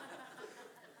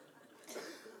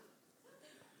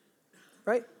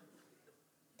 Right?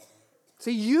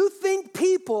 See, you think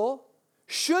people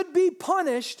should be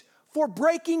punished for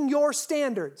breaking your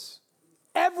standards.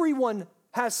 Everyone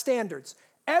has standards.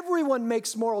 Everyone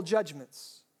makes moral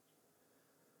judgments.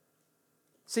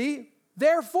 See?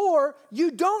 Therefore,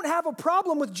 you don't have a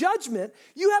problem with judgment.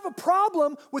 You have a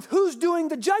problem with who's doing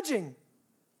the judging.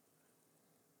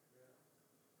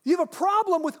 You have a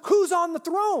problem with who's on the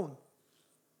throne.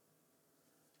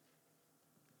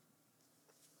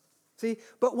 See,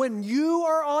 but when you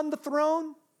are on the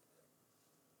throne,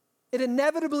 it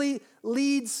inevitably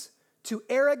leads to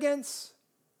arrogance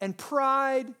and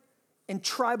pride and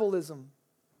tribalism.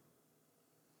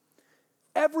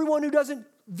 Everyone who doesn't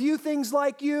view things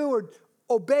like you or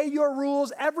obey your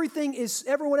rules,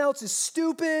 everyone else is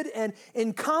stupid and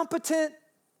incompetent.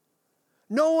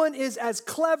 No one is as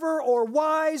clever or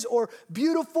wise or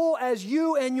beautiful as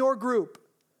you and your group.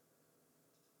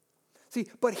 See,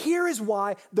 but here is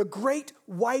why the great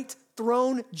white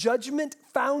throne judgment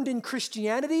found in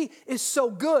Christianity is so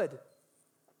good.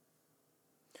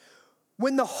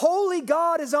 When the holy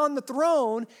God is on the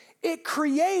throne, it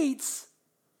creates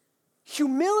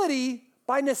humility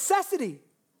by necessity.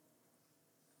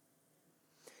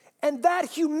 And that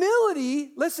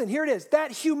humility, listen, here it is,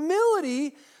 that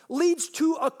humility leads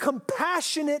to a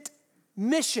compassionate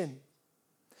mission.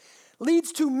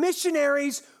 Leads to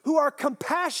missionaries who are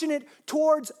compassionate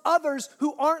towards others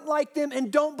who aren't like them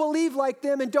and don't believe like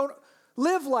them and don't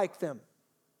live like them.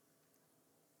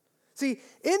 See,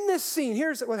 in this scene,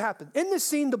 here's what happened. In this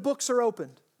scene, the books are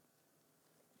opened.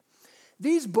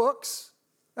 These books,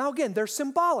 now again, they're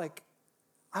symbolic.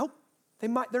 I hope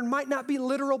there might not be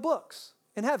literal books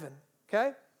in heaven,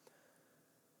 okay?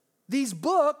 These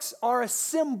books are a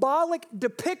symbolic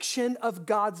depiction of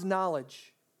God's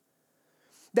knowledge.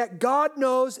 That God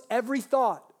knows every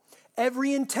thought,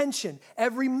 every intention,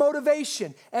 every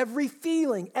motivation, every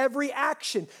feeling, every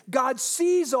action. God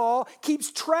sees all,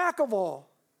 keeps track of all.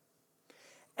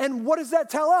 And what does that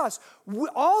tell us?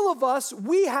 All of us,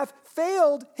 we have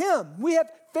failed Him. We have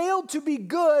failed to be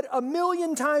good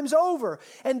 1,000,000 times over.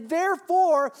 And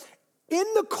therefore, in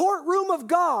the courtroom of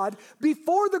God,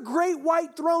 before the great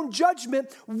white throne judgment,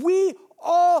 we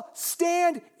all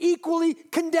stand equally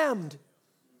condemned.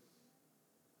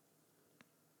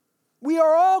 We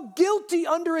are all guilty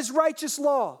under His righteous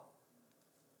law.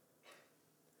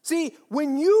 See,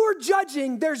 when you are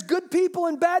judging, there's good people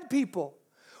and bad people.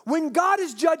 When God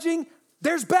is judging,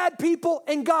 there's bad people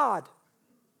and God.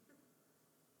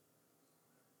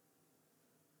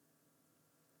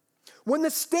 When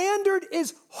the standard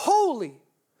is holy,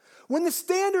 when the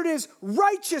standard is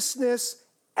righteousness,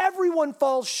 everyone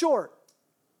falls short.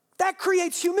 That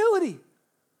creates humility.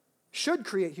 Should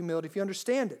create humility if you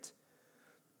understand it.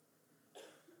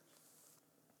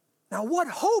 Now, what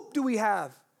hope do we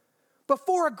have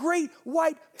before a great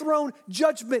white throne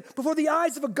judgment, before the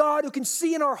eyes of a God who can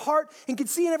see in our heart and can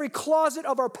see in every closet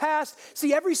of our past,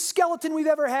 see every skeleton we've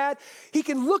ever had? He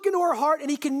can look into our heart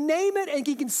and He can name it and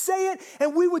He can say it,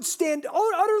 and we would stand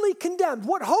utterly condemned.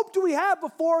 What hope do we have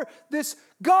before this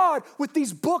God with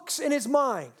these books in His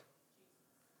mind?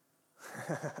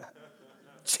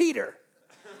 Cheater.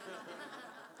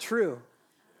 True.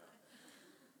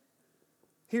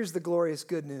 Here's the glorious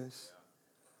good news.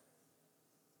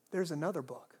 There's another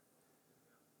book.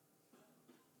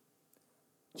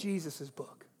 Jesus'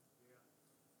 book.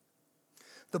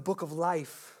 The book of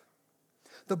life.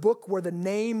 The book where the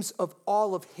names of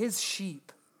all of His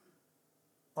sheep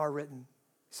are written.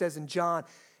 He says in John,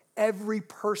 every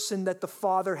person that the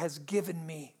Father has given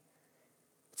me.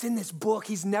 It's in this book.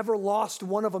 He's never lost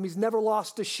one of them. He's never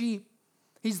lost a sheep.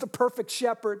 He's the perfect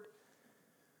shepherd.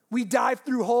 We dive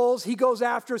through holes. He goes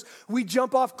after us. We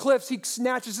jump off cliffs. He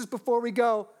snatches us before we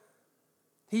go.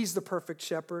 He's the perfect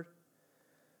shepherd.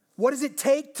 What does it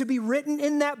take to be written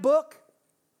in that book?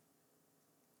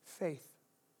 Faith.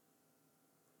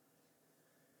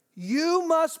 You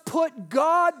must put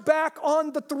God back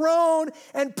on the throne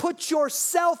and put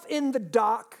yourself in the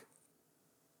dock.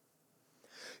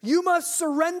 You must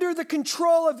surrender the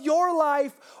control of your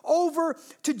life over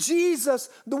to Jesus,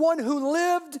 the one who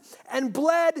lived and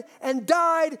bled and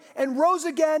died and rose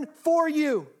again for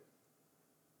you.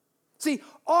 See,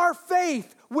 our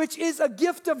faith, which is a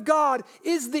gift of God,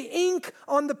 is the ink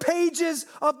on the pages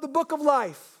of the book of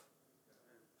life.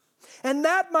 And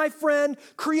that, my friend,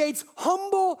 creates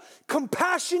humble,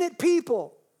 compassionate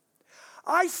people.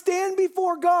 I stand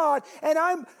before God and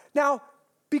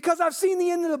because I've seen the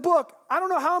end of the book, I don't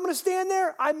know how I'm going to stand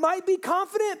there. I might be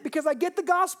confident because I get the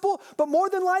gospel, but more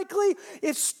than likely,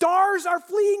 if stars are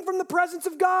fleeing from the presence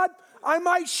of God, I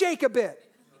might shake a bit.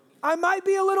 I might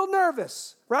be a little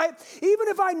nervous, right? Even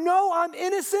if I know I'm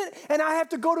innocent and I have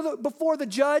to go before the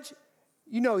judge,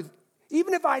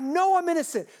 even if I know I'm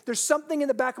innocent, there's something in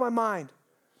the back of my mind.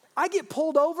 I get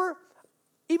pulled over,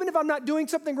 even if I'm not doing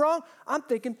something wrong, I'm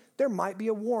thinking there might be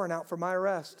a warrant out for my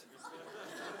arrest.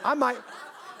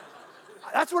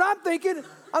 That's what I'm thinking.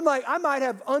 I'm like, I might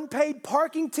have unpaid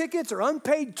parking tickets or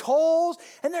unpaid tolls,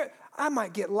 and I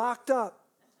might get locked up.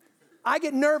 I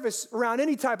get nervous around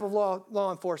any type of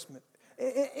law enforcement.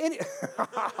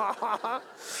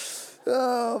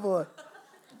 Oh, boy.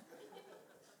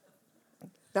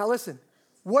 Now listen,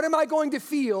 what am I going to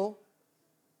feel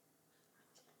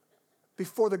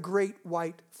before the great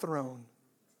white throne?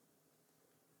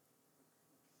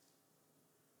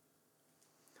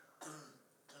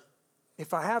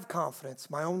 If I have confidence,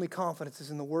 my only confidence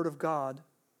is in the Word of God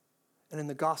and in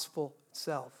the gospel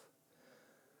itself.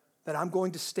 That I'm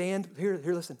going to stand,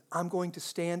 listen, I'm going to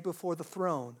stand before the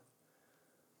throne.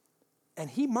 And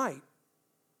He might,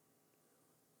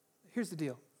 here's the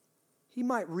deal, He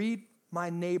might read my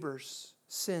neighbor's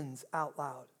sins out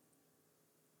loud,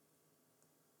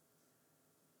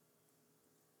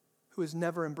 who has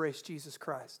never embraced Jesus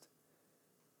Christ.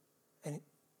 And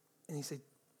He said,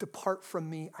 depart from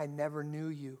me, I never knew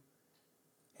you.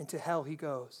 and to hell he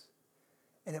goes.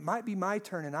 And it might be my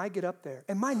turn and I get up there.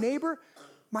 And my neighbor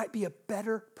might be a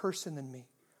better person than me.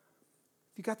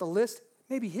 If you got the list,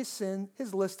 maybe his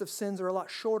list of sins are a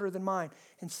lot shorter than mine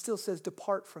and still says,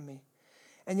 depart from me.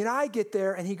 And yet I get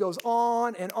there and he goes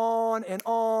on and on and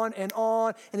on and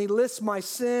on and he lists my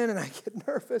sin and I get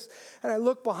nervous and I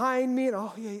look behind me and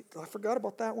oh yeah, I forgot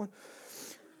about that one.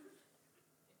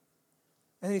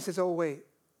 And then he says, oh wait,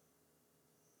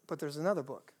 but there's another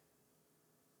book.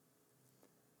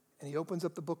 And he opens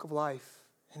up the book of life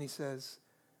and he says,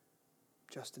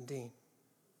 Justin Dean.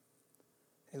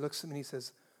 And he looks at me and he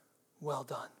says, well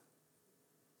done,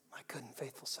 my good and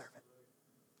faithful servant.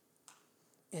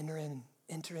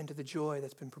 Enter into the joy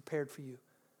that's been prepared for you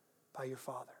by your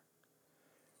Father.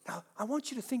 Now, I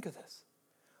want you to think of this.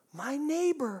 My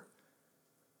neighbor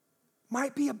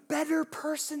might be a better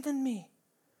person than me.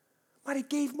 Might have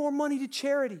gave more money to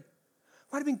charity.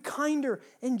 Might have been kinder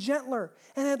and gentler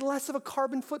and had less of a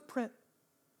carbon footprint.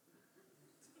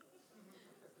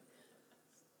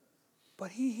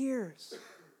 But he hears,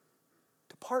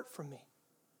 depart from me.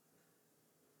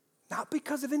 Not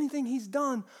because of anything he's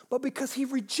done, but because he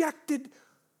rejected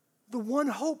the one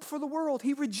hope for the world.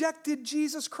 He rejected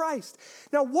Jesus Christ.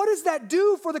 Now, what does that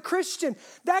do for the Christian?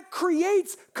 That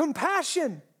creates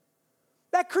compassion.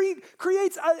 That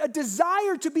creates a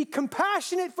desire to be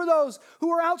compassionate for those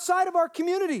who are outside of our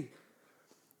community.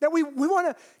 That we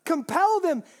want to compel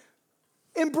them,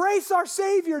 embrace our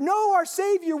Savior, know our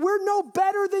Savior. We're no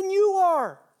better than you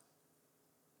are.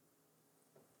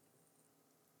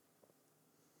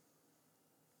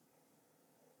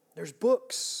 There's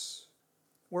books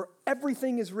where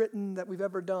everything is written that we've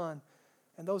ever done,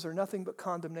 and those are nothing but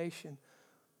condemnation.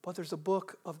 But there's a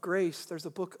book of grace, there's a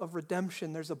book of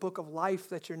redemption, there's a book of life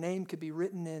that your name could be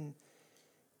written in.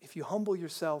 If you humble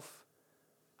yourself,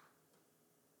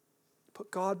 put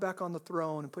God back on the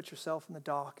throne and put yourself in the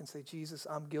dock and say, Jesus,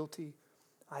 I'm guilty.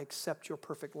 I accept your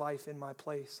perfect life in my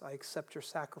place. I accept your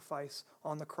sacrifice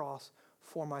on the cross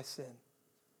for my sin.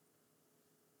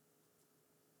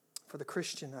 For the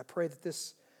Christian, I pray that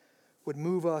this would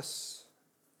move us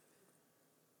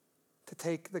to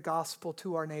take the gospel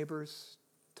to our neighbors,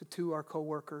 to our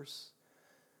coworkers,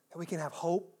 that we can have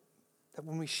hope, that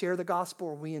when we share the gospel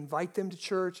or we invite them to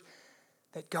church,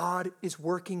 that God is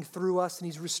working through us and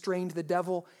he's restrained the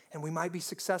devil and we might be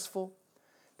successful,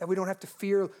 that we don't have to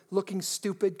fear looking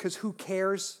stupid because who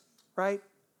cares, right?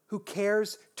 Who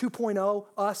cares? 2.0,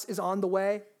 us is on the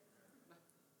way,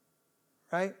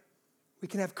 right? We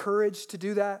can have courage to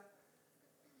do that.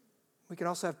 We can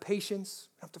also have patience.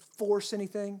 We don't have to force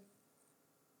anything.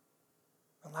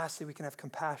 And lastly, we can have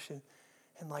compassion.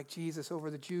 And like Jesus over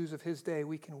the Jews of his day,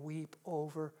 we can weep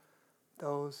over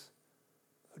those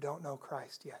who don't know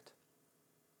Christ yet.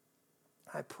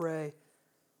 I pray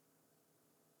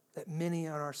that many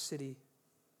in our city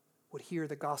would hear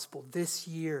the gospel this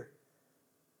year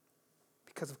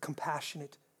because of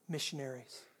compassionate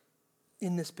missionaries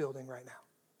in this building right now.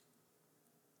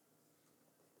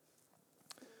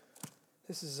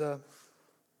 It's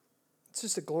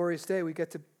just a glorious day. We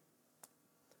get to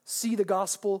see the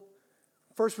gospel.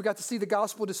 First, we got to see the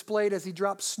gospel displayed as he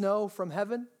dropped snow from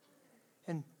heaven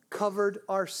and covered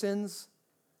our sins,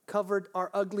 covered our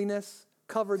ugliness,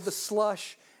 covered the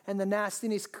slush and the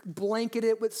nastiness, blanketed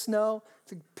it with snow.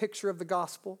 It's a picture of the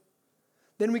gospel.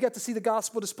 Then we got to see the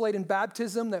gospel displayed in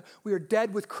baptism, that we are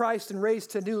dead with Christ and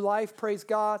raised to new life, praise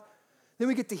God. Then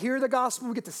we get to hear the gospel,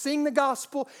 we get to sing the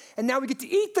gospel, and now we get to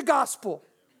eat the gospel.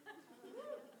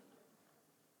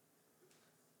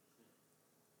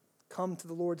 Come to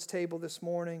the Lord's table this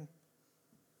morning.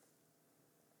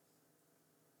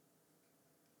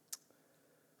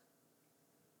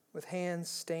 With hands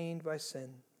stained by sin,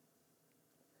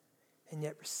 and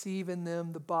yet receive in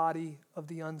them the body of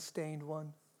the unstained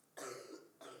one.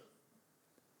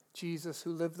 Jesus,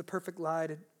 who lived the perfect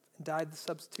life and died the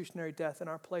substitutionary death in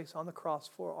our place on the cross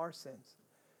for our sins.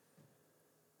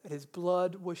 That his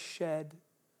blood was shed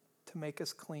to make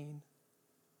us clean.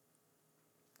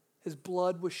 His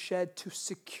blood was shed to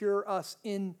secure us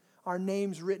in our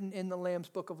names written in the Lamb's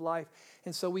book of life.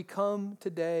 And so we come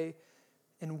today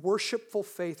in worshipful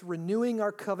faith, renewing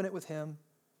our covenant with him,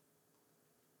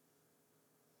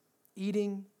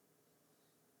 eating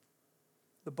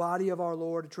the body of our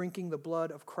Lord, drinking the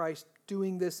blood of Christ,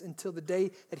 doing this until the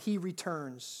day that he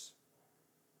returns,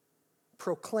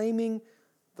 proclaiming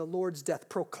the Lord's death,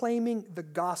 proclaiming the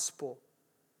gospel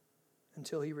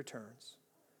until he returns.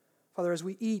 Father, as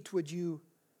we eat, would you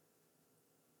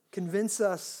convince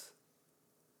us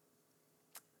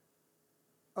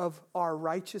of our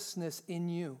righteousness in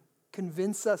you?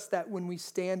 Convince us that when we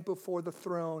stand before the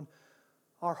throne,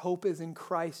 Our hope is in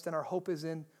Christ, and our hope is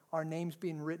in our names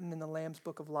being written in the Lamb's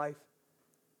Book of Life.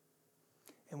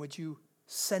 And would you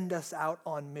send us out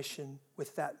on mission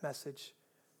with that message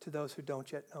to those who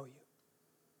don't yet know you?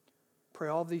 Pray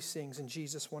all these things in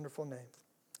Jesus' wonderful name.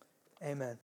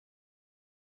 Amen.